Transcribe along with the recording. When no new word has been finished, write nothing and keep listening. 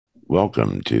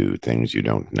Welcome to Things You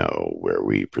Don't Know, where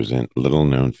we present little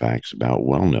known facts about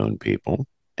well known people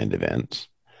and events,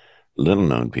 little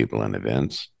known people and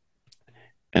events,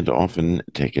 and often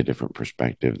take a different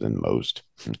perspective than most.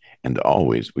 And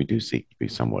always, we do seek to be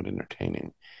somewhat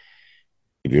entertaining.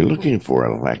 If you're looking for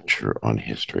a lecture on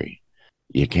history,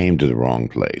 you came to the wrong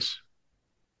place.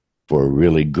 For a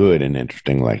really good and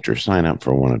interesting lecture, sign up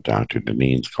for one of Dr.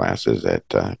 Deneen's classes at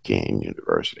King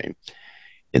University.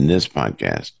 In this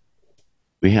podcast,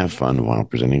 we have fun while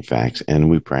presenting facts, and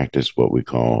we practice what we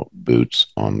call boots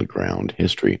on the ground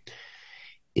history.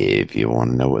 If you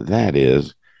want to know what that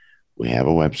is, we have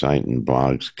a website and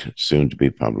blogs soon to be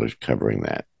published covering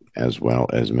that, as well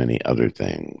as many other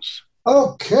things.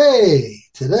 Okay,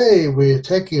 today we're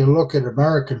taking a look at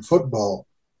American football.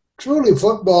 Truly,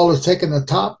 football has taken the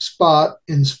top spot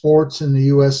in sports in the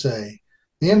USA.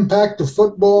 The impact of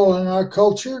football in our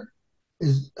culture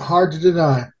is hard to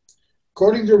deny.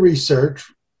 According to research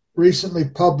recently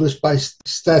published by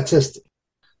Statista,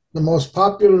 the most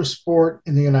popular sport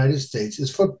in the United States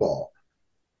is football.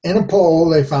 In a poll,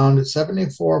 they found that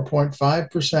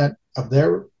 74.5% of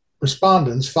their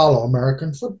respondents follow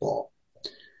American football.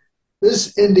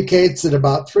 This indicates that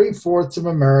about three-fourths of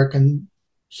Americans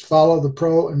follow the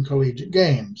pro and collegiate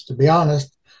games. To be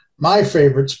honest, my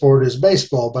favorite sport is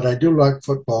baseball, but I do like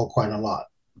football quite a lot.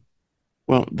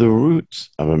 Well, the roots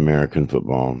of American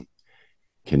football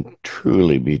can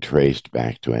truly be traced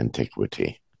back to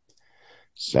antiquity.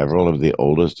 Several of the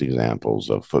oldest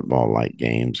examples of football like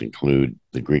games include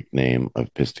the Greek name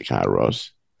of pistikairos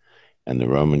and the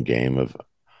Roman game of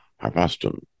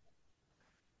harpastum.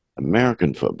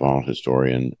 American football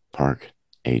historian Park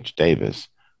H. Davis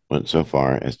went so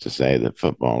far as to say that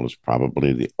football is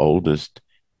probably the oldest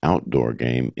outdoor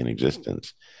game in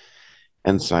existence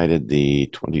and cited the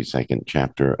 22nd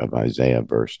chapter of Isaiah,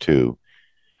 verse 2,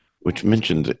 which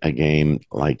mentions a game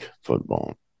like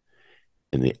football.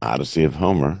 In the Odyssey of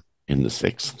Homer, in the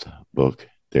sixth book,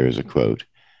 there is a quote: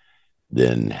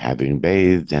 Then, having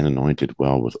bathed and anointed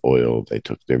well with oil, they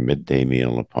took their midday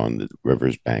meal upon the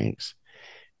river's banks,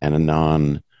 and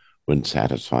anon, when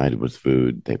satisfied with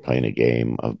food, they played a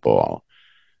game of ball.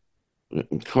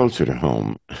 Closer to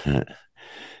home,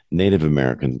 Native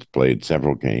Americans played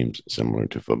several games similar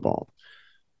to football.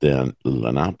 The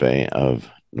Lenape of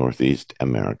Northeast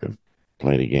America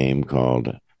played a game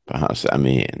called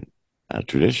Pahasamin.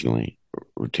 Traditionally,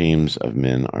 teams of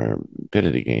men are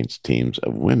pitted against teams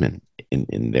of women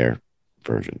in their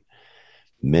version.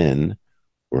 Men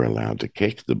were allowed to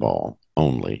kick the ball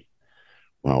only,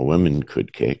 while women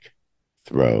could kick,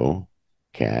 throw,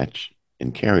 catch,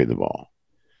 and carry the ball.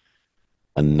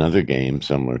 Another game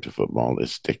similar to football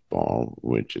is stickball,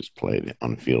 which is played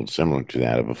on a field similar to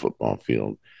that of a football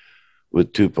field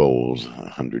with two poles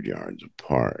 100 yards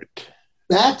apart.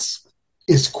 That's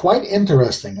is quite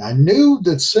interesting. I knew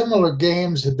that similar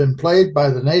games had been played by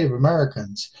the Native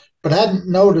Americans, but hadn't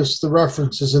noticed the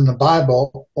references in the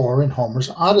Bible or in Homer's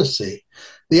Odyssey.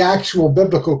 The actual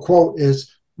biblical quote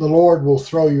is, "The Lord will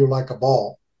throw you like a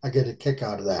ball." I get a kick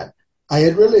out of that. I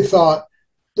had really thought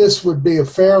this would be a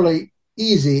fairly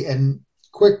easy and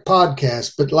quick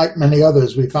podcast, but like many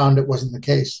others, we found it wasn't the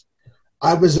case.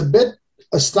 I was a bit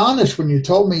astonished when you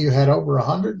told me you had over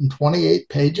 128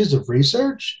 pages of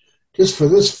research just for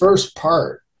this first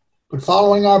part. But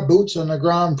following our boots on the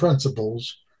ground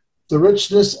principles, the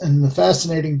richness and the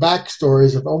fascinating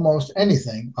backstories of almost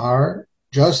anything are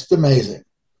just amazing.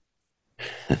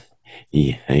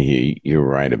 Yeah, you're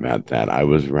right about that. I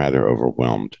was rather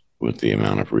overwhelmed with the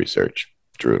amount of research,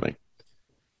 truly.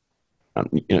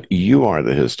 You are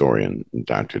the historian,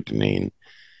 Dr. Deneen,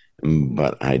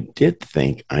 but I did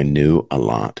think I knew a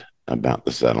lot about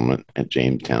the settlement at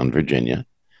Jamestown, Virginia,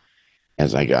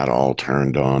 as I got all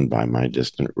turned on by my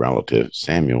distant relative,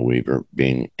 Samuel Weaver,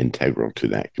 being integral to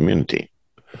that community.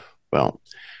 Well,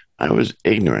 I was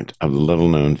ignorant of the little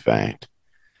known fact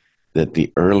that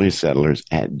the early settlers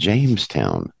at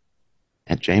Jamestown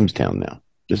now,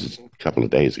 this is a couple of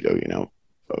days ago,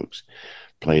 folks,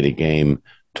 played a game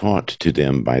taught to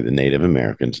them by the Native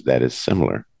Americans that is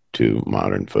similar to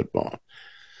modern football.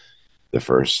 The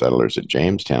first settlers at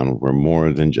Jamestown were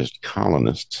more than just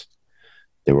colonists,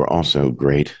 they were also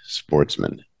great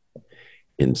sportsmen.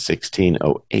 In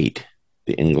 1608,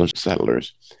 the English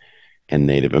settlers and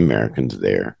Native Americans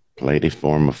there played a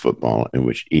form of football in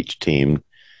which each team,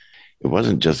 it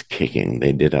wasn't just kicking,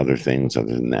 they did other things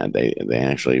other than that. They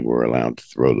actually were allowed to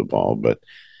throw the ball, but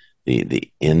the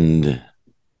end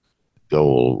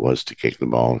goal was to kick the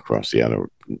ball across the other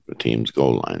team's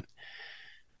goal line.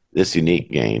 This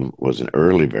unique game was an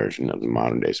early version of the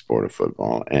modern day sport of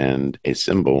football and a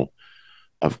symbol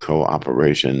of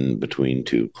cooperation between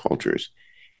two cultures.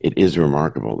 It is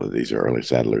remarkable that these early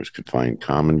settlers could find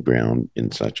common ground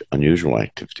in such unusual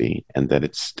activity, and that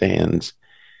it stands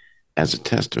as a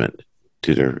testament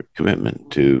to their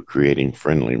commitment to creating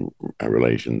friendly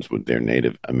relations with their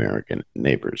Native American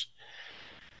neighbors.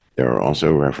 There are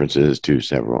also references to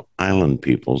several island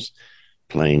peoples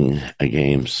playing a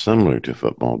game similar to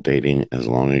football dating as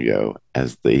long ago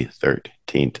as the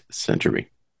 13th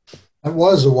century. It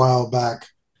was a while back.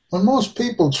 When most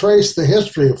people trace the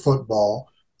history of football,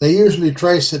 they usually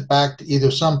trace it back to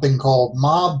either something called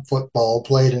mob football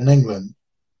played in England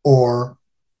or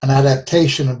an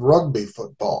adaptation of rugby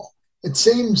football. It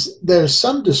seems there's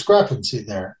some discrepancy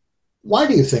there. Why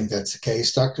do you think that's the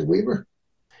case, Dr. Weaver?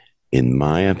 In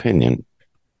my opinion,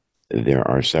 there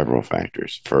are several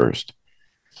factors. First,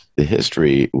 the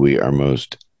history we are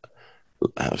most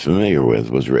familiar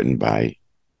with was written by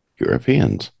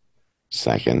Europeans.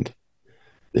 Second,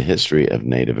 the history of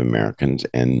Native Americans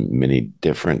and many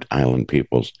different island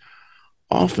peoples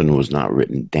often was not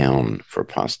written down for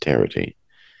posterity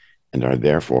and are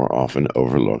therefore often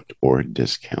overlooked or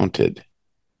discounted.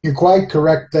 You're quite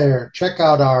correct there. Check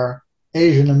out our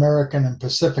Asian American and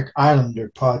Pacific Islander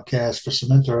podcast for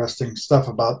some interesting stuff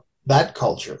about that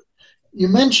culture. You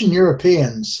mentioned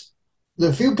Europeans.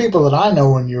 The few people that I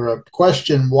know in Europe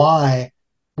question why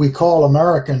we call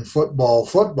American football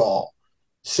football,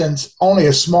 since only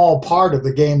a small part of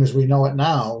the game as we know it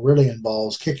now really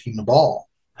involves kicking the ball.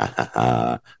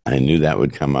 I knew that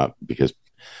would come up because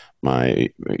my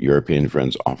European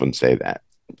friends often say that.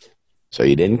 So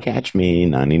you didn't catch me,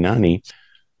 nani nani.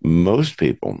 Most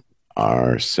people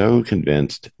are so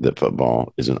convinced that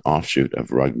football is an offshoot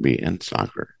of rugby and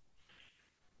soccer,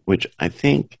 which I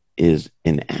think is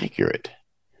inaccurate.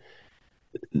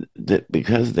 That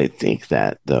because they think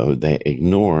that, though, they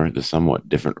ignore the somewhat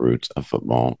different roots of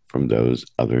football from those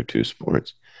other two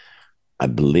sports. I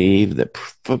believe that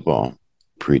football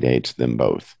predates them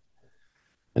both.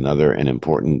 Another and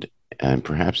important and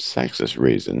perhaps sexist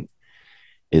reason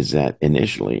is that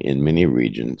initially in many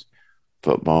regions,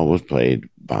 football was played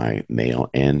by male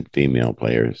and female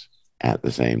players at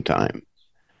the same time.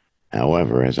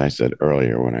 However, as I said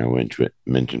earlier when I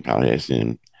mentioned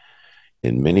Palestine,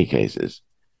 in many cases,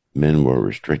 men were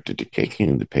restricted to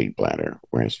kicking the pig bladder,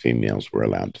 whereas females were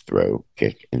allowed to throw,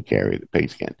 kick, and carry the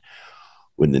pigskin.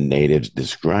 When the natives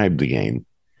described the game,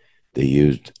 they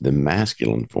used the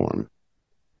masculine form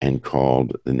and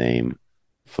called the name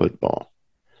football.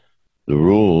 The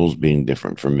rules being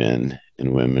different for men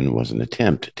and women was an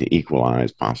attempt to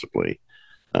equalize, possibly,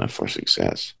 for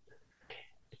success.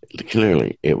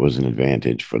 Clearly, it was an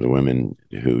advantage for the women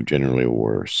who generally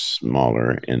were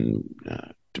smaller and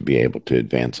to be able to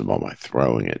advance the ball by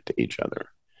throwing it to each other.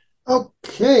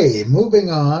 Okay, moving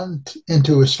on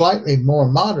into a slightly more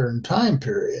modern time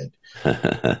period.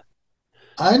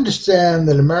 I understand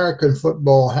that American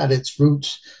football had its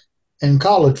roots in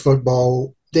college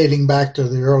football dating back to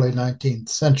the early 19th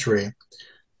century.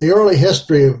 The early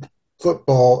history of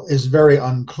football is very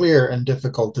unclear and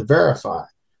difficult to verify,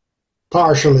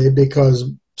 partially because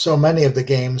so many of the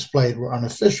games played were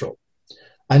unofficial.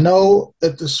 I know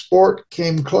that the sport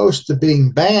came close to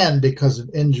being banned because of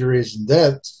injuries and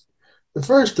deaths. The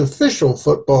first official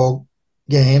football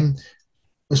game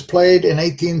was played in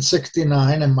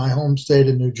 1869 in my home state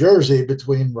of New Jersey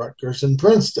between Rutgers and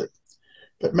Princeton,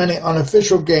 but many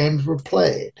unofficial games were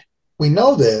played. We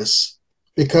know this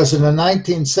because in the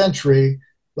 19th century,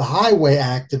 the Highway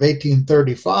Act of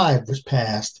 1835 was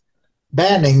passed,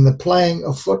 banning the playing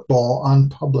of football on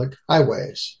public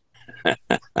highways.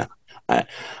 I,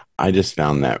 I just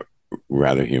found that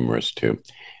rather humorous too.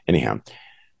 Anyhow,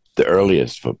 the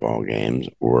earliest football games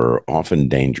were often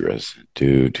dangerous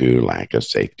due to lack of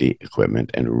safety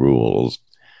equipment and rules.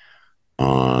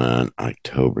 On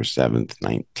October 7th,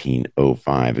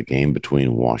 1905, a game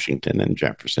between Washington and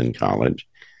Jefferson College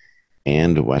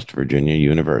and West Virginia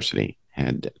University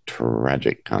had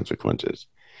tragic consequences.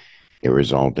 It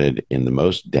resulted in the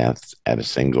most deaths at a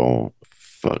single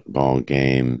football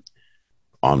game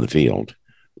on the field,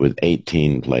 with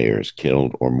 18 players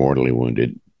killed or mortally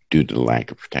wounded due to the lack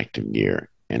of protective gear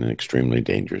and an extremely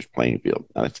dangerous playing field.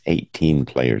 Now, that's 18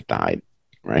 players died,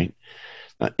 right?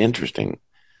 Now, interesting.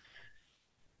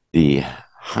 The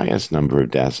highest number of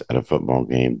deaths at a football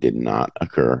game did not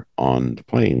occur on the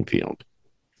playing field.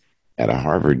 At a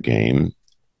Harvard game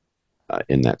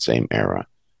in that same era,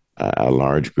 a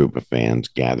large group of fans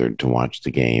gathered to watch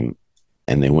the game,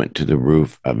 and they went to the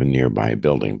roof of a nearby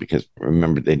building because,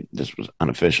 remember, this was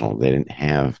unofficial. They didn't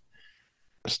have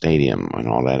a stadium and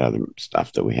all that other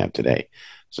stuff that we have today.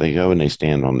 So they go and they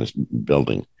stand on this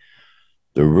building.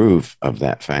 The roof of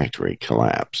that factory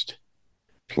collapsed,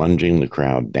 plunging the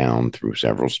crowd down through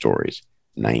several stories.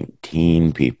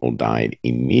 19 people died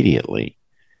immediately,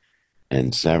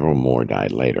 and several more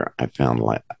died later. I found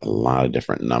like a lot of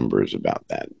different numbers about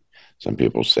that. Some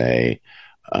people say,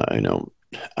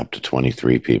 up to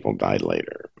 23 people died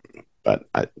later, but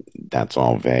that's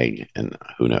all vague, and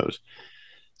who knows.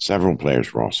 Several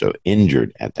players were also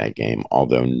injured at that game,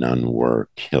 although none were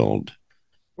killed.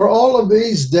 Were all of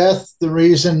these deaths the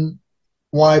reason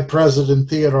why President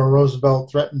Theodore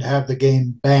Roosevelt threatened to have the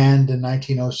game banned in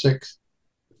 1906?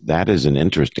 That is an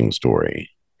interesting story.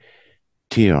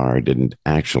 TR didn't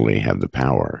actually have the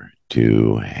power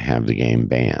to have the game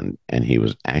banned, and he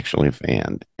was actually a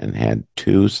fan and had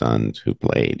two sons who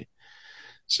played.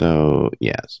 So,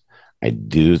 yes, I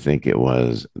do think it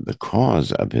was the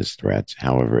cause of his threats.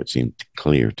 However, it seemed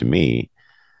clear to me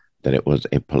that it was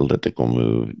a political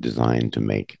move designed to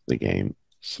make the game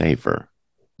safer.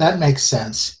 That makes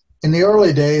sense. In the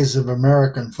early days of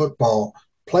American football,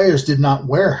 players did not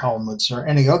wear helmets or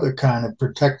any other kind of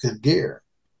protective gear.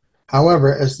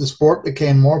 However, as the sport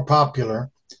became more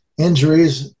popular,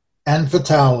 injuries and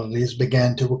fatalities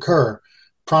began to occur,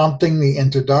 prompting the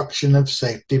introduction of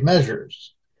safety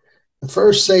measures. The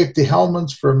first safety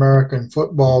helmets for American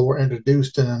football were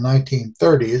introduced in the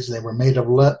 1930s. They were made of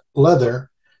leather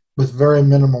with very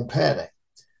minimal padding.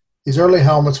 These early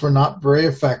helmets were not very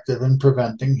effective in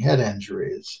preventing head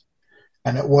injuries.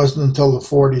 And it wasn't until the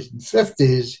 40s and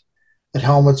 50s that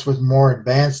helmets with more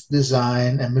advanced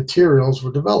design and materials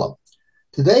were developed.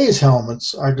 Today's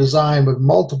helmets are designed with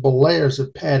multiple layers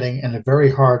of padding and a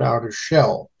very hard outer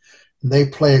shell. And they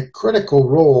play a critical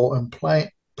role in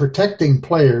protecting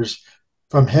players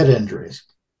from head injuries.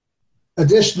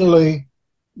 Additionally,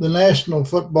 the National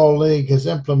Football League has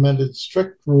implemented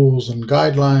strict rules and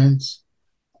guidelines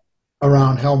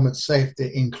around helmet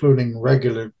safety, including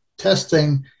regular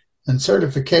testing and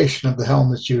certification of the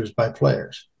helmets used by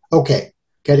players. Okay,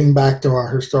 getting back to our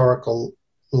historical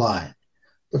line.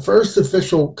 The first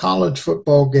official college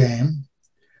football game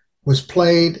was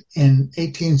played in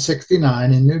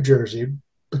 1869 in New Jersey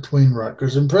between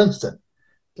Rutgers and Princeton.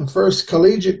 The first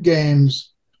collegiate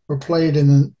games were played in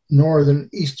the northern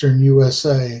eastern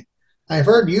USA. I've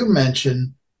heard you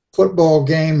mention football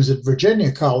games at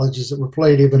Virginia colleges that were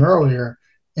played even earlier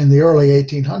in the early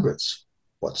 1800s.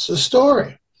 What's the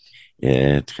story?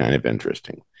 Yeah, it's kind of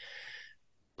interesting.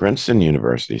 Princeton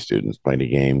University students played a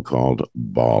game called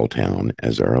Ball Town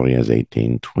as early as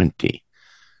 1820.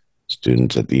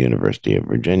 Students at the University of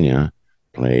Virginia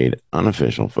played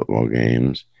unofficial football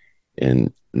games,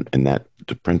 and that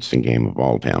the Princeton game of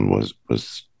Ball Town was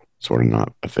sort of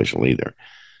not official either.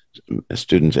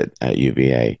 Students at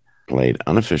UVA played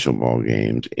unofficial ball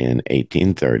games in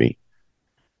 1830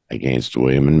 against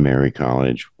William and Mary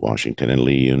College, Washington and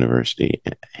Lee University,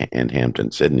 and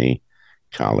Hampton-Sydney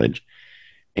College.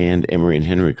 And Emory and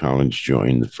Henry College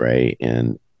joined the fray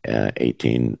in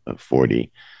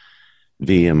 1840.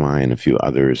 VMI and a few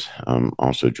others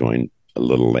also joined a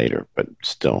little later, but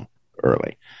still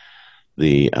early.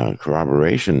 The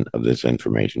corroboration of this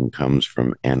information comes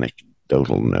from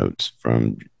anecdotal notes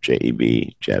from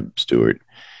J.E.B., Jeb Stuart,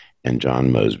 and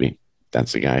John Mosby.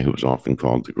 That's the guy who was often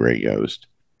called the Gray Ghost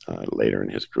later in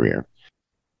his career,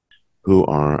 who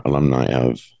are alumni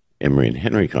of Emory and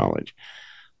Henry College.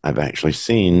 I've actually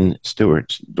seen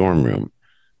Stuart's dorm room.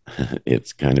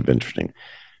 It's kind of interesting.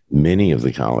 Many of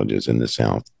the colleges in the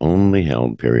South only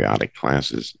held periodic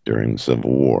classes during the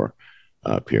Civil War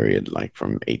period, like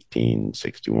from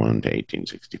 1861 to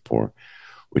 1864,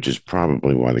 which is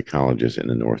probably why the colleges in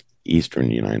the northeastern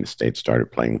United States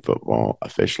started playing football,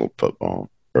 official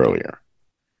football, earlier.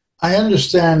 I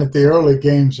understand that the early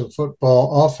games of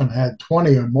football often had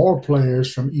 20 or more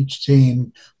players from each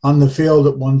team on the field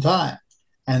at one time,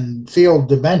 and field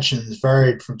dimensions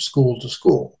varied from school to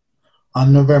school.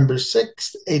 On November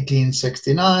 6,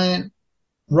 1869,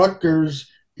 Rutgers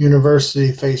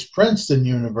University faced Princeton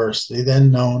University,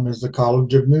 then known as the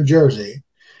College of New Jersey,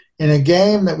 in a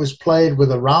game that was played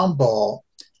with a round ball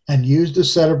and used a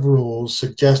set of rules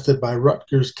suggested by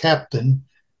Rutgers captain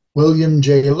William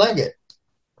J. Leggett,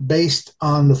 based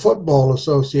on the Football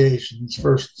Association's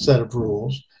first set of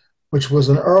rules, which was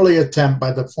an early attempt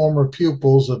by the former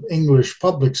pupils of English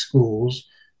public schools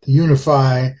to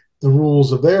unify the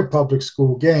rules of their public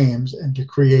school games and to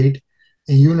create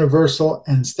a universal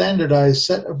and standardized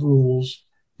set of rules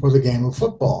for the game of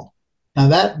football. Now,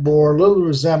 that bore little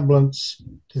resemblance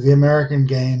to the American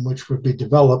game, which would be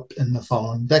developed in the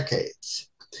following decades.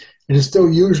 It is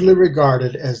still usually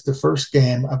regarded as the first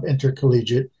game of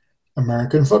intercollegiate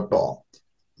American football.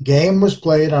 The game was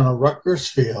played on a Rutgers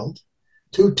field.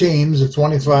 Two teams of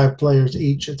 25 players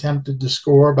each attempted to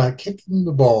score by kicking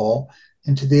the ball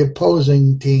into the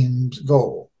opposing team's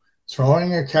goal.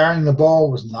 Throwing or carrying the ball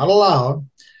was not allowed,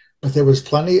 but there was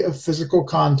plenty of physical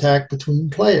contact between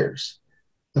players.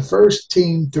 The first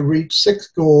team to reach 6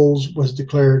 goals was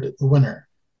declared the winner.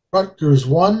 Rutgers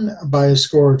won by a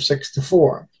score of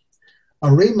 6-4. A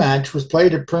rematch was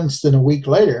played at Princeton a week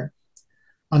later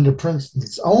under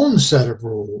Princeton's own set of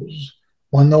rules.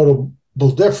 One notable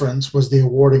difference was the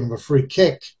awarding of a free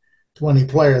kick to any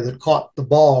player that caught the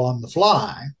ball on the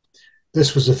fly.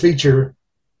 This was a feature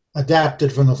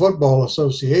adapted from the Football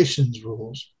Association's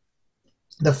rules.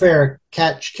 The fair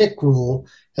catch kick rule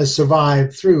has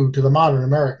survived through to the modern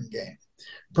American game.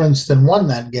 Princeton won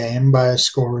that game by a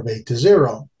score of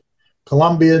 8-0.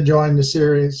 Columbia joined the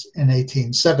series in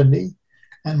 1870,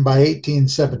 and by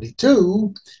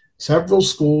 1872, several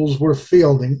schools were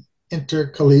fielding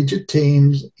intercollegiate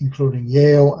teams, including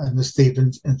Yale and the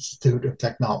Stevens Institute of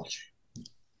Technology.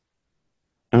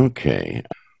 Okay.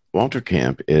 Walter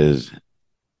Camp is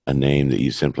a name that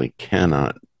you simply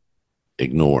cannot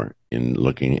ignore in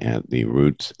looking at the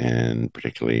roots and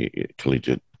particularly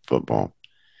collegiate football.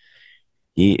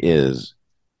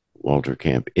 Walter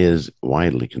Camp is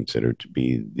widely considered to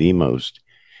be the most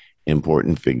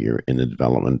important figure in the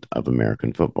development of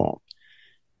American football.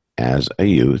 As a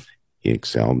youth, he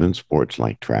excelled in sports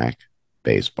like track,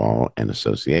 baseball, and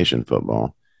association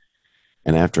football.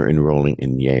 And after enrolling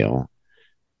in Yale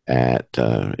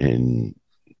in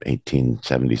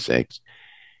 1876,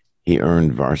 he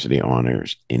earned varsity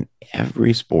honors in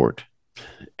every sport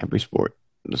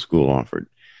the school offered.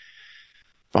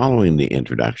 Following the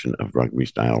introduction of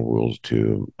rugby-style rules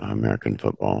to American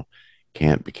football,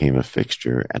 Camp became a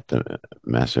fixture at the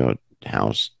Massasoit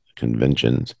House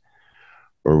conventions,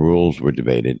 where rules were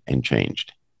debated and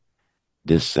changed.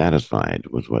 Dissatisfied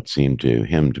with what seemed to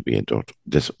him to be a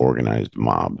disorganized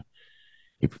mob,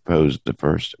 he proposed the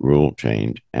first rule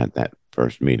change at that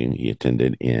first meeting he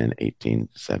attended in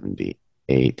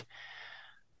 1878,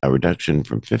 a reduction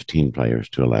from 15 players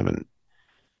to 11.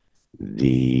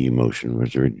 The motion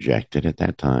was rejected at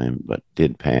that time, but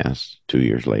did pass 2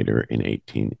 years later in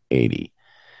 1880.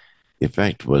 The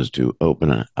effect was to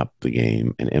open up the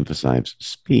game and emphasize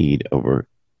speed over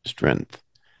strength.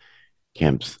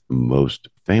 Kemp's most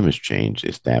famous change, the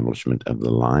establishment of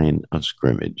the line of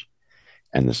scrimmage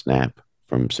and the snap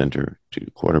from center to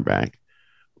quarterback,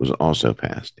 was also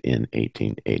passed in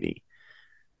 1880.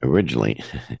 Originally,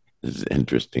 this is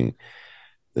interesting,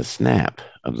 the snap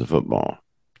of the football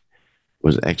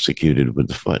was executed with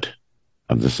the foot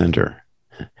of the center.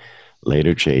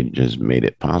 Later changes made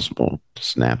it possible to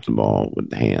snap the ball with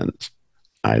the hands,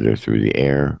 either through the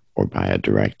air or by a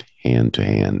direct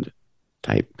hand-to-hand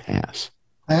type pass.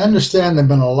 I understand there have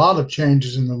been a lot of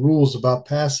changes in the rules about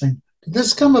passing. Did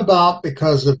this come about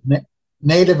because of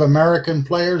Native American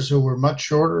players who were much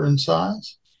shorter in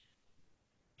size?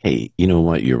 Hey, you know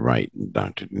what? You're right,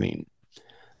 Dr. Deneen.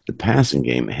 The passing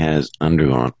game has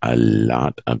undergone a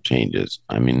lot of changes.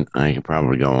 I mean, I could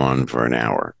probably go on for an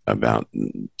hour about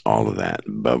all of that,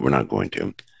 but we're not going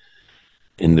to.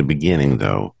 In the beginning,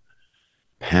 though,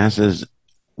 passes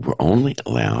were only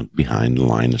allowed behind the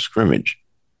line of scrimmage.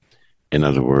 In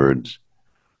other words,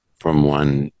 from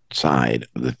one side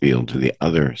of the field to the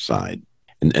other side.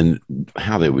 And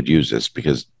how they would use this,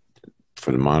 because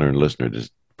for the modern listener,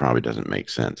 this probably doesn't make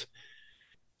sense.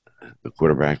 The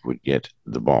quarterback would get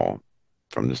the ball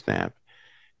from the snap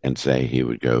and say he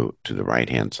would go to the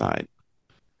right-hand side,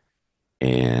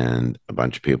 and a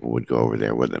bunch of people would go over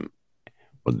there with him.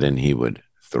 Well, then he would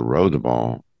throw the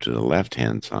ball to the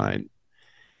left-hand side,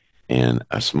 and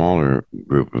a smaller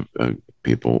group of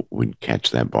people would catch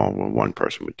that ball. Well, one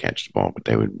person would catch the ball, but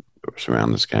they would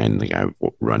surround this guy, and the guy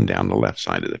would run down the left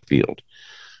side of the field.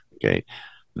 Okay.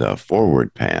 The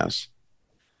forward pass,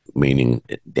 meaning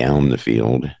down the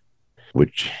field,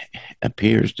 which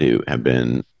appears to have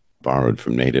been borrowed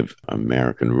from Native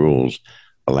American rules,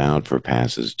 allowed for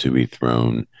passes to be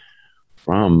thrown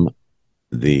from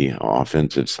the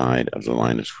offensive side of the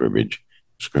line of scrimmage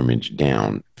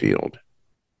downfield.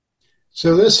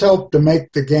 So this helped to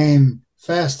make the game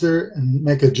faster and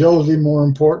make agility more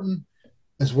important,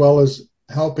 as well as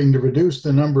helping to reduce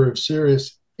the number of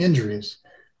serious injuries.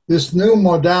 This new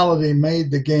modality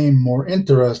made the game more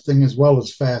interesting as well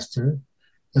as faster,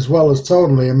 as well as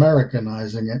totally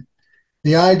Americanizing it.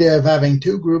 The idea of having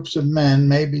two groups of men,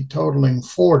 maybe totaling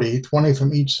 40, 20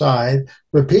 from each side,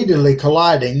 repeatedly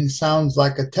colliding sounds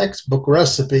like a textbook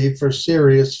recipe for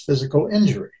serious physical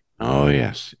injury. Oh,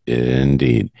 yes,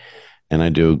 indeed. And I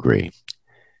do agree.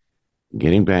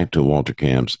 Getting back to Walter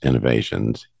Camp's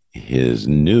innovations, His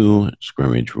new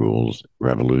scrimmage rules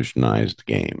revolutionized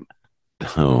the game,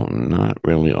 though not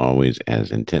really always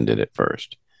as intended at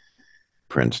first.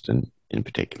 Princeton, in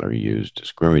particular, used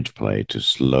scrimmage play to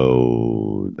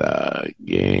slow the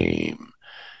game,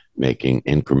 making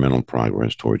incremental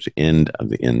progress towards the end of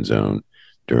the end zone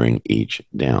during each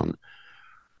down,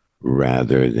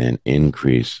 rather than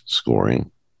increase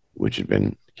scoring, which had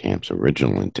been Camp's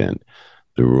original intent.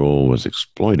 The rule was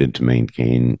exploited to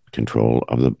maintain control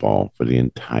of the ball for the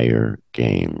entire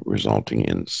game, resulting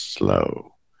in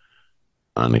slow,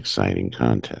 unexciting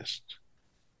contests.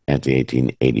 At the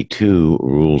 1882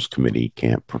 Rules Committee,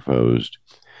 Camp proposed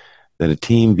that a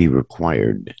team be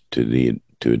required to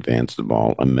advance the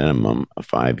ball a minimum of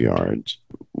 5 yards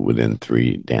within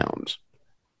 3 downs.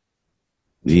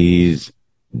 These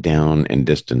down and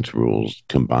distance rules,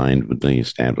 combined with the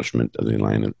establishment of the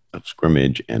line of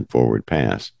scrimmage and forward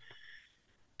pass,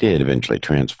 did eventually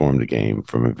transform the game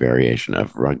from a variation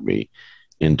of rugby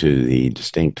into the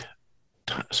distinct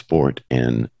sport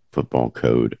and football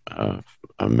code of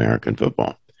American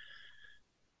football.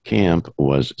 Camp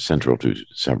was central to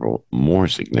several more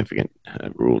significant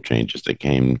rule changes that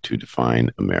came to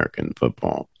define American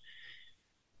football.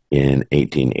 In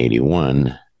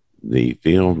 1881, the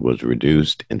field was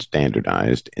reduced and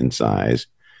standardized in size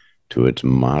to its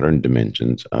modern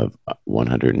dimensions of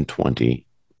 120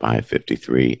 by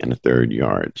 53 and a third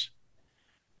yards.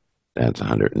 That's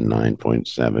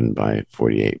 109.7 by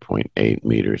 48.8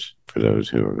 meters for those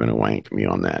who are going to wank me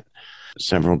on that.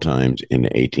 Several times in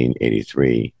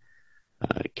 1883,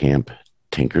 Camp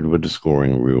tinkered with the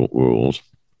scoring rules,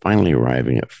 finally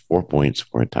arriving at 4 points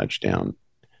for a touchdown,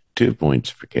 2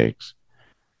 points for kicks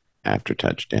after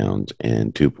touchdowns,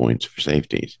 and 2 points for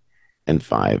safeties, and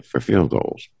 5 for field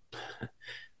goals.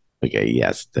 Okay,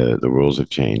 yes, the rules have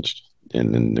changed,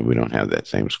 and then we don't have that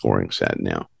same scoring set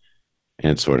now.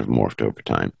 And it's sort of morphed over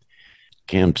time.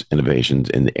 Camp's innovations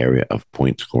in the area of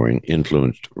point scoring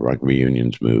influenced rugby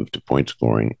union's move to point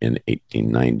scoring in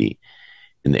 1890.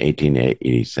 In the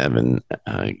 1887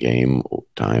 game,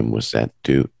 time was set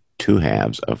to 2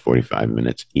 halves of 45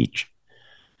 minutes each.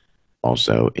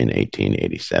 Also in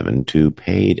 1887, 2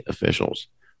 paid officials,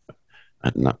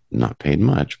 not paid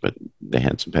much, but they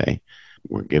had some pay,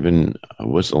 were given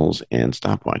whistles and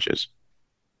stopwatches.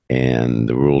 And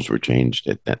the rules were changed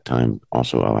at that time,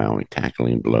 also allowing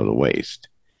tackling below the waist.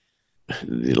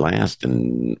 The last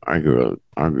and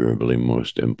arguably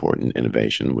most important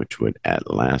innovation, which would at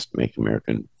last make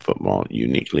American football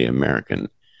uniquely American,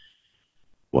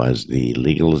 was the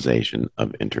legalization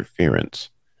of interference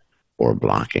or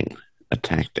blocking, a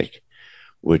tactic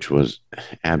which was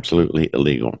absolutely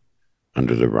illegal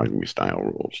under the rugby style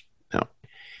rules. Now,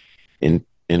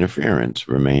 interference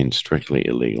remains strictly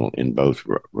illegal in both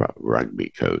rugby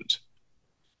codes.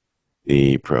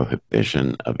 The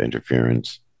prohibition of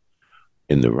interference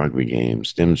in the rugby game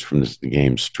stems from the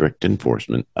game's strict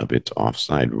enforcement of its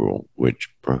offside rule, which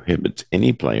prohibits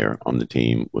any player on the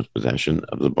team with possession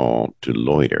of the ball to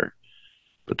loiter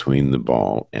between the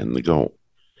ball and the goal.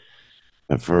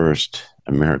 At first,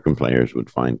 American players would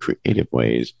find creative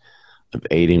ways of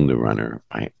aiding the runner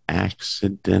by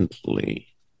accidentally,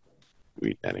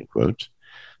 read that in quotes,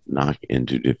 knock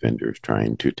into defenders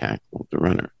trying to tackle the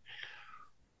runner.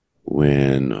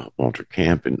 When Walter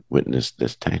Camp witnessed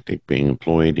this tactic being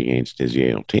employed against his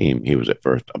Yale team, he was at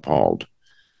first appalled,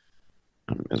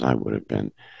 as I would have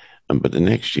been. But the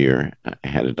next year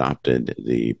had adopted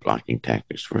the blocking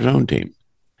tactics for his own team.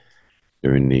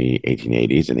 During the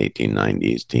 1880s and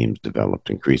 1890s, teams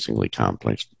developed increasingly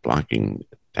complex blocking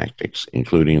tactics,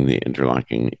 including the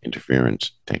interlocking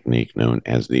interference technique known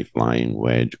as the flying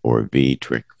wedge or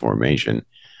V-trick formation,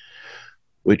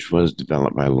 which was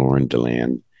developed by Laurent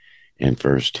Deland and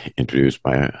first introduced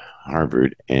by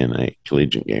Harvard in a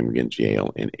collegiate game against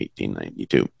Yale in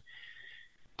 1892.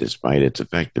 Despite its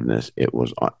effectiveness, it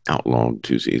was outlawed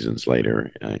 2 seasons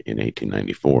later in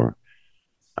 1894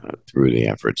 through the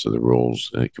efforts of the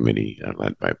Rules Committee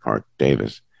led by Parke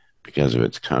Davis because of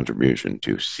its contribution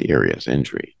to serious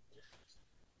injury.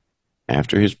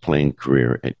 After his playing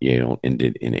career at Yale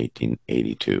ended in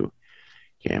 1882,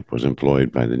 Camp was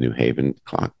employed by the New Haven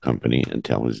Clock Company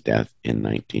until his death in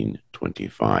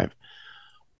 1925.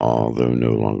 Although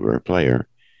no longer a player,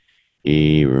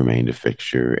 he remained a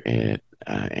fixture at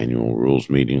annual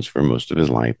rules meetings for most of his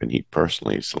life, and he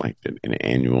personally selected an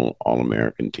annual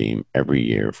All-American team every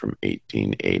year from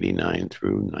 1889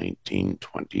 through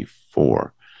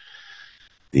 1924.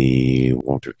 The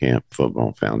Walter Camp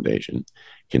Football Foundation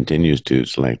continues to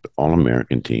select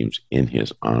All-American teams in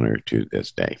his honor to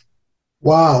this day.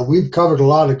 Wow, we've covered a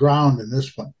lot of ground in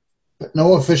this one. but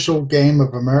no official game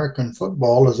of American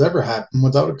football has ever happened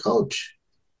without a coach.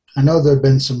 I know there have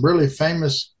been some really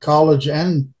famous college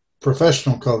and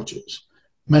professional coaches,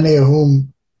 many of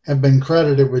whom have been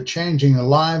credited with changing the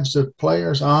lives of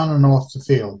players on and off the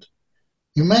field.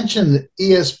 You mentioned that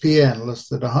ESPN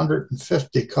listed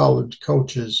 150 college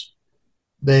coaches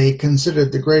they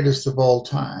considered the greatest of all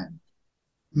time.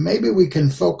 Maybe we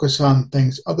can focus on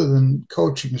things other than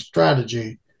coaching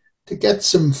strategy to get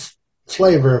some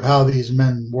flavor of how these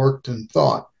men worked and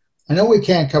thought. I know we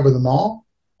can't cover them all,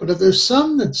 but if there's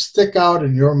some that stick out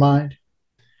in your mind,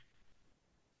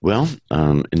 Well,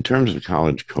 in terms of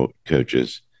college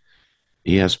coaches,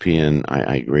 ESPN,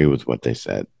 I agree with what they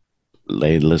said.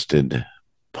 They listed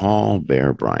Paul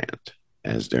Bear Bryant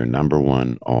as their number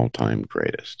one all time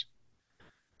greatest.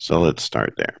 So let's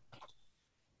start there.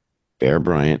 Bear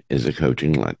Bryant is a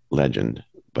coaching legend,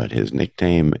 but his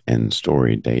nickname and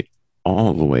story date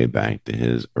all the way back to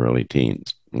his early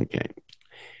teens. Okay.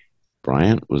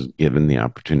 Bryant was given the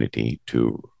opportunity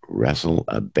to wrestle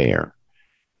a bear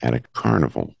at a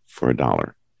carnival for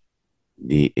 $1.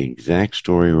 The exact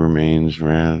story remains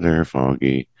rather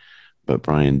foggy, but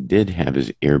Bryant did have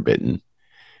his ear bitten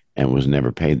and was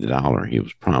never paid the dollar he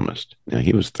was promised. Now,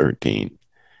 he was 13.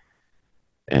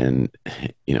 And,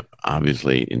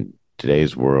 obviously in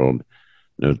today's world,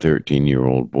 no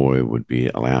 13-year-old boy would be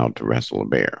allowed to wrestle a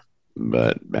bear.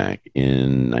 But back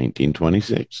in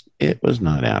 1926, it was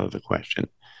not out of the question.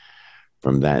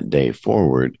 From that day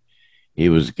forward, he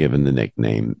was given the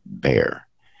nickname Bear,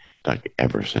 stuck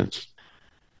ever since.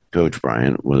 Coach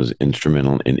Bryant was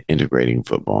instrumental in integrating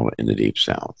football in the Deep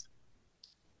South.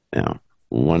 Now,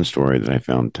 one story that I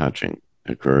found touching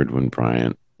occurred when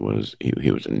Bryant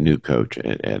he was a new coach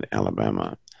at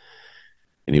Alabama,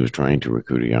 and he was trying to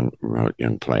recruit a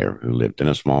young player who lived in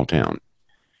a small town.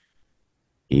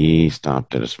 He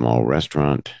stopped at a small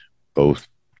restaurant, both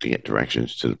to get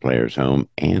directions to the player's home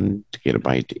and to get a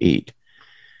bite to eat.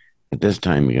 At this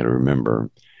time, you got to remember,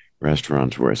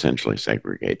 restaurants were essentially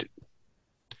segregated.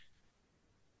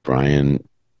 Brian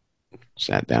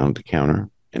sat down at the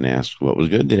counter and asked what was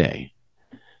good today.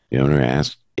 The owner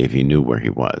asked if he knew where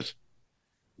he was.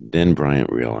 Then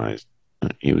Bryant realized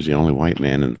he was the only white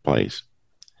man in the place.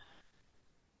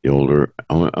 The older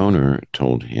owner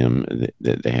told him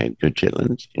that they had good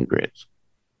chitlins and grits,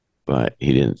 but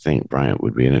he didn't think Bryant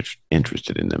would be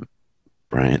interested in them.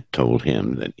 Bryant told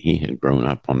him that he had grown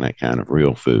up on that kind of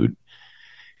real food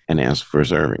and asked for a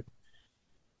serving.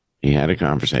 He had a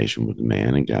conversation with the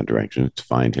man and got directions to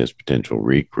find his potential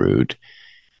recruit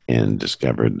and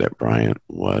discovered that Bryant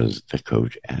was the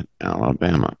coach at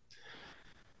Alabama.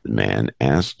 The man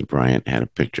asked if Bryant had a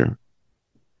picture.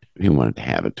 He wanted to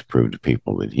have it to prove to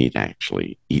people that he'd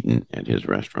actually eaten at his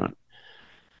restaurant.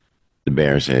 The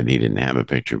bear said he didn't have a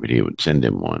picture, but he would send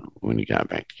him one when he got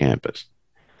back to campus.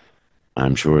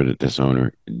 I'm sure that this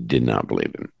owner did not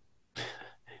believe him.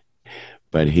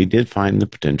 But he did find the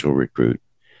potential recruit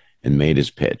and made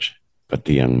his pitch, but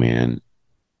the young man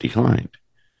declined.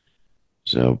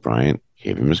 So Bryant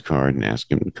gave him his card and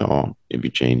asked him to call if he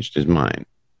changed his mind.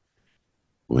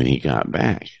 When he got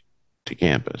back to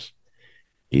campus,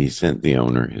 he sent the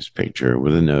owner his picture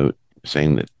with a note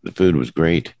saying that the food was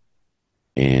great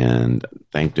and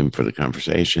thanked him for the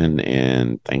conversation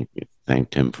and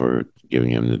thanked him for giving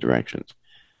him the directions.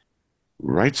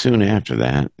 Right soon after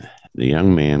that, the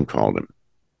young man called him,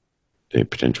 the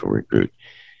potential recruit,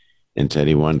 and said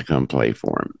he wanted to come play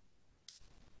for him.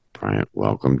 Bryant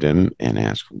welcomed him and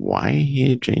asked why he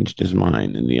had changed his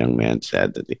mind, and the young man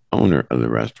said that the owner of the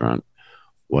restaurant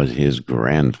was his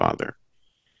grandfather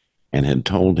and had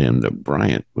told him that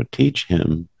Bryant would teach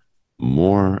him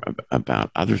more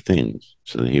about other things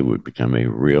so that he would become a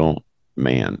real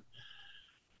man,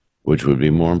 which would be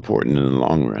more important in the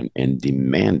long run, and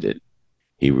demanded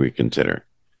he reconsider.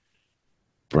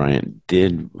 Bryant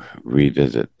did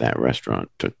revisit that restaurant,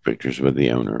 took pictures with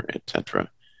the owner, etc.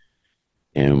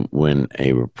 And when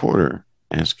a reporter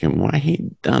asked him why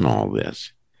he'd done all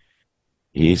this,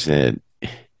 he said,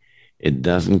 "It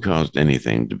doesn't cost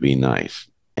anything to be nice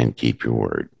and keep your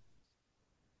word."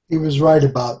 he was right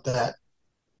about that.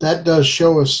 That does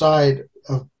show a side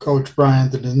of Coach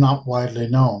Bryant that is not widely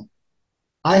known.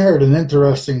 I heard an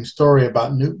interesting story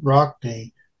about Knute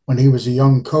Rockne when he was a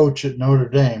young coach at Notre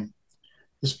Dame.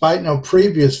 Despite no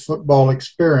previous football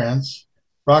experience,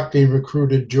 Rockne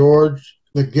recruited George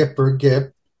the Gipper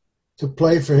Gipp to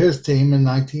play for his team in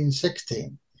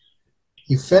 1916.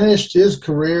 He finished his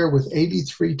career with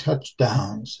 83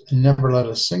 touchdowns and never let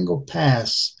a single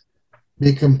pass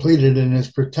be completed in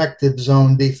his protected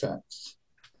zone defense.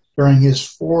 During his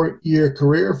 4-year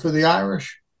career for the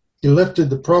Irish, He lifted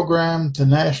the program to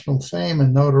national fame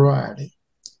and notoriety.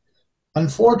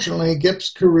 Unfortunately,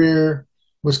 Gipp's career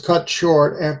was cut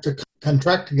short after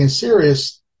contracting a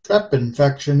serious strep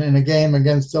infection in a game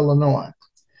against Illinois.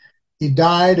 He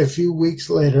died a few weeks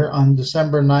later on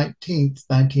December 19th,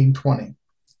 1920.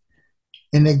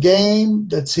 In a game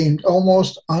that seemed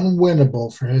almost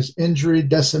unwinnable for his injury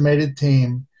decimated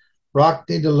team,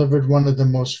 Rockne delivered one of the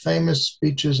most famous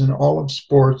speeches in all of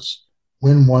sports,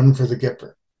 Win One for the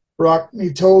Gipper.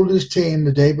 Rockne told his team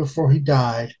the day before he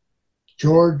died,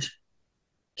 George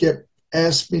Gipp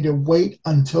asked me to wait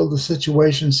until the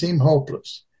situation seemed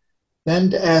hopeless,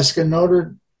 then to ask a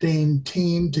Notre Dame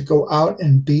team to go out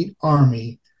and beat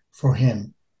Army for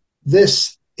him.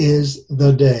 This is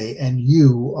the day, and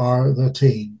you are the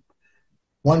team.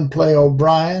 One play,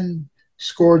 O'Brien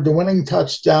scored the winning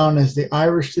touchdown as the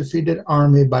Irish defeated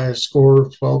Army by a score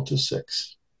of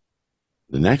 12-6.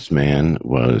 The next man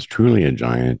was truly a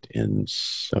giant in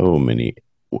so many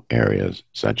areas,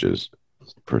 such as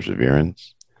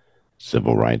perseverance,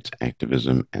 civil rights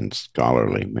activism, and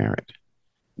scholarly merit.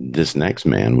 This next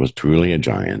man was truly a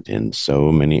giant in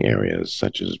so many areas,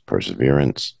 such as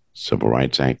perseverance, civil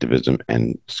rights activism,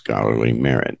 and scholarly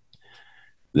merit.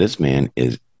 This man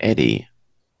is Eddie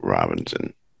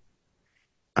Robinson.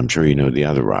 I'm sure you know the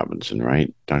other Robinson,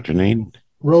 right, Dr. Nate?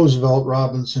 Roosevelt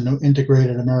Robinson, who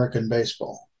integrated American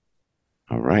baseball.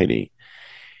 All righty.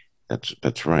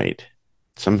 That's right.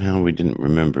 Somehow we didn't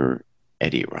remember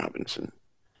Eddie Robinson.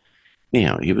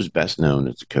 Anyhow, he was best known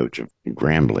as the coach of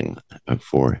Grambling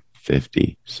for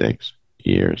 56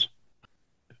 years.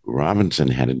 Robinson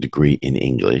had a degree in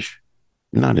English,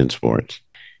 not in sports.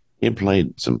 He had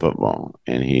played some football,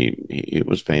 and he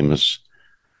was famous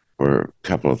for a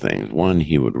couple of things. One,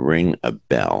 he would ring a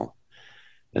bell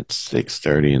at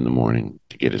 6:30 in the morning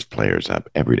to get his players up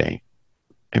every day.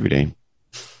 Every day.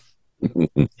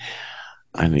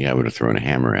 I think I would have thrown a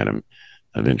hammer at him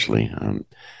eventually.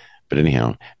 But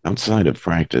anyhow, outside of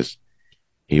practice,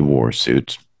 he wore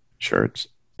suits, shirts,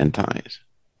 and ties.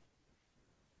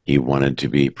 He wanted to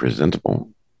be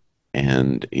presentable,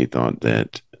 and he thought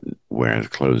that whereas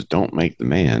clothes don't make the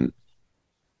man,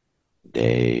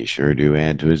 they sure do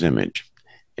add to his image,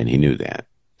 and he knew that.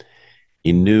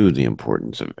 He knew the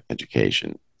importance of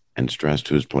education and stressed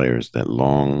to his players that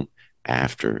long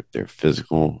after their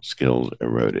physical skills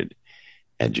eroded,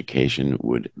 education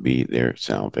would be their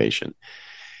salvation.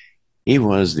 He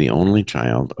was the only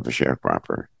child of a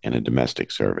sharecropper and a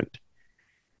domestic servant.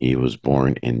 He was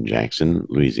born in Jackson,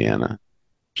 Louisiana,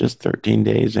 just 13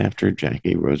 days after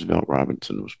Jackie Roosevelt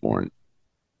Robinson was born.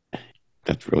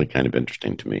 That's really kind of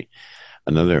interesting to me.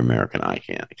 Another American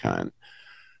icon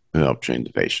who helped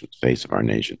change the face of our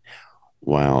nation.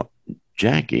 While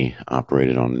Jackie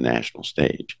operated on the national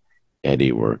stage,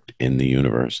 Eddie worked in the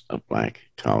universe of black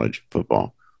college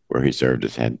football, where he served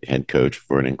as head coach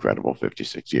for an incredible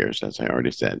 56 years, as I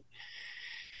already said.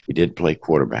 He did play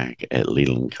quarterback at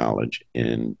Leland College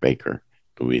in Baker,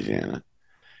 Louisiana.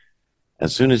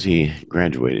 As soon as he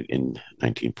graduated in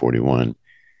 1941,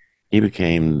 he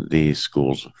became the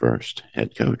school's first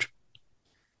head coach.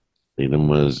 Leland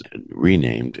was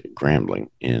renamed Grambling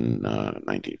in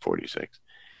 1946.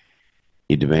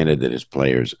 He demanded that his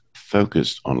players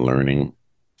focus on learning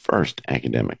first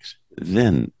academics,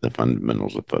 then the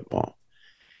fundamentals of football.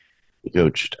 He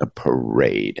coached a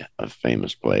parade of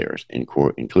famous players,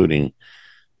 including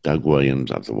Doug Williams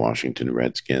of the Washington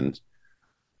Redskins,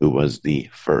 who was the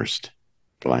first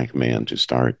black man to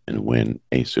start and win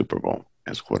a Super Bowl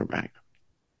as quarterback.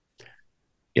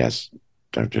 Yes,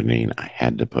 Dr. Dean, I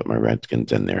had to put my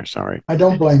Redskins in there. Sorry. I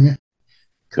don't blame you.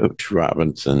 Coach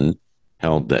Robinson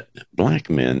held that black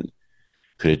men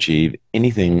could achieve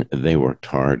anything they worked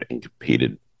hard and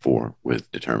competed for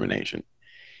with determination.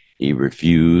 He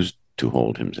refused to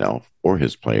hold himself or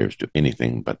his players to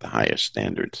anything but the highest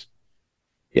standards.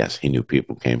 Yes, he knew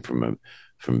people came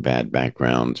from bad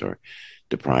backgrounds or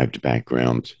deprived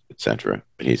backgrounds, etc.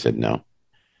 But he said, no,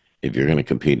 if you're going to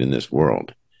compete in this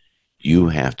world, you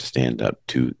have to stand up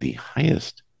to the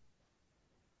highest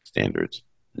standards,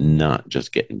 not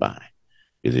just getting by.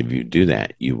 Because if you do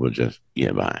that, you will just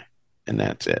get by, and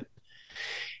that's it.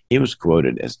 He was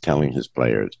quoted as telling his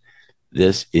players,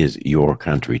 this is your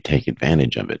country, take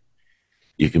advantage of it.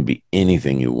 You can be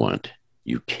anything you want.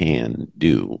 You can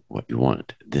do what you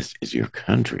want. This is your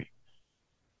country.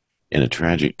 In a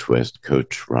tragic twist,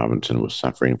 Coach Robinson was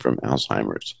suffering from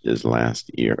Alzheimer's his last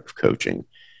year of coaching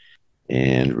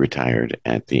and retired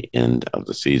at the end of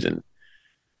the season.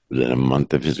 Within a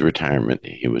month of his retirement,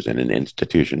 he was in an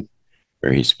institution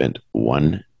where he spent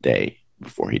one day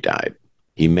before he died.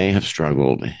 He may have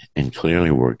struggled and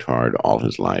clearly worked hard all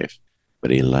his life,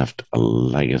 but he left a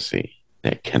legacy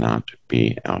that cannot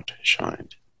be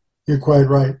outshined. You're quite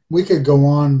right. We could go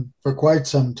on for quite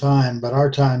some time, but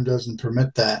our time doesn't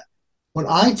permit that. What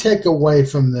I take away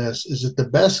from this is that the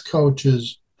best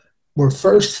coaches were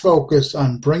first focused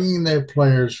on bringing their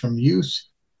players from youth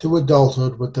to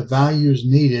adulthood with the values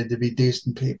needed to be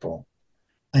decent people.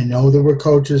 I know there were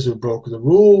coaches who broke the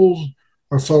rules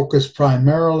or focused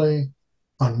primarily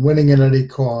on winning at any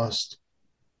cost,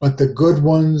 but the good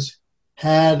ones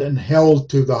had and held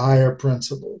to the higher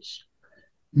principles.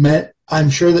 I'm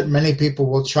sure that many people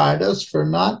will chide us for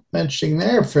not mentioning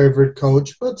their favorite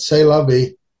coach, but say la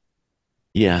vie.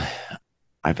 Yeah,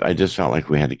 I just felt like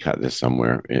we had to cut this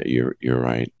somewhere. You're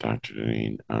right, Dr.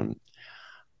 Deneen.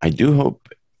 I do hope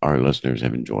our listeners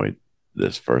have enjoyed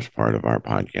this first part of our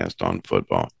podcast on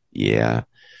football. Yeah,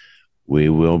 we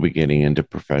will be getting into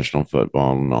professional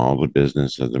football and all the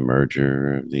business of the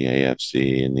merger of the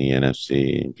AFC and the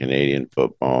NFC and Canadian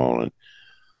football and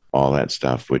all that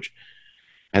stuff, which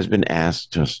has been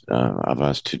asked of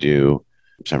us to do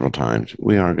several times.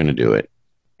 We are going to do it.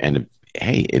 And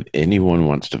hey, if anyone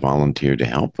wants to volunteer to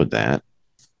help with that,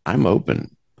 I'm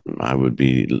open. I would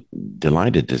be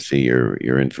delighted to see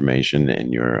your information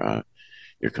and your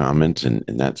comments and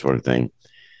that sort of thing.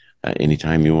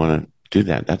 Anytime you want to do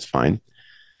that, that's fine.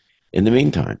 In the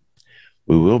meantime,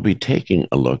 we will be taking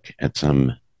a look at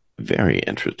some very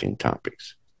interesting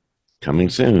topics coming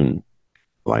soon,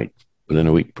 like within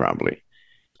a week probably.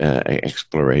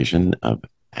 Exploration of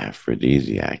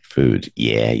aphrodisiac foods.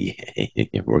 Yeah,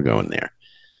 we're going there.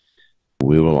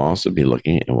 We will also be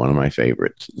looking at one of my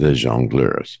favorites, the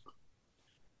jongleurs.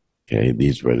 Okay,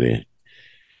 these were the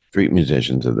street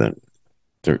musicians of the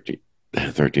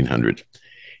 1300s.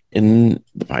 In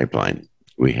the pipeline,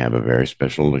 we have a very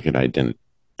special look at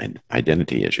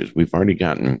identity issues. We've already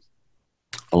gotten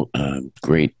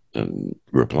great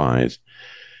replies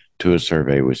to a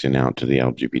survey we sent out to the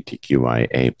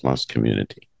LGBTQIA plus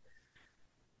community,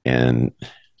 and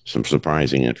some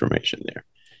surprising information there.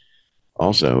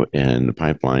 Also, in the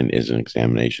pipeline is an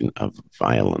examination of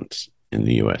violence in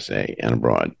the USA and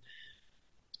abroad.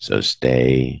 So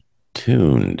stay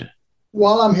tuned.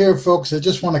 While I'm here, folks, I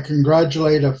just want to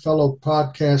congratulate a fellow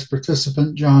podcast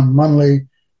participant, John Munley,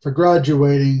 for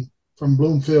graduating from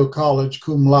Bloomfield College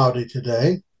cum laude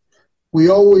today. We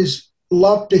always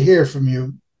love to hear from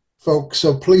you, folks,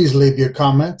 so please leave your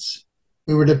comments.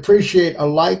 We would appreciate a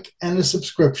like and a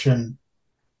subscription.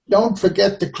 Don't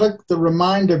forget to click the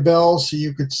reminder bell so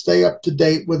you could stay up to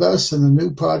date with us and the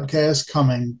new podcast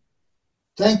coming.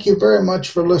 Thank you very much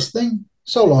for listening.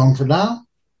 So long for now.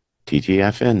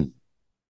 TTFN.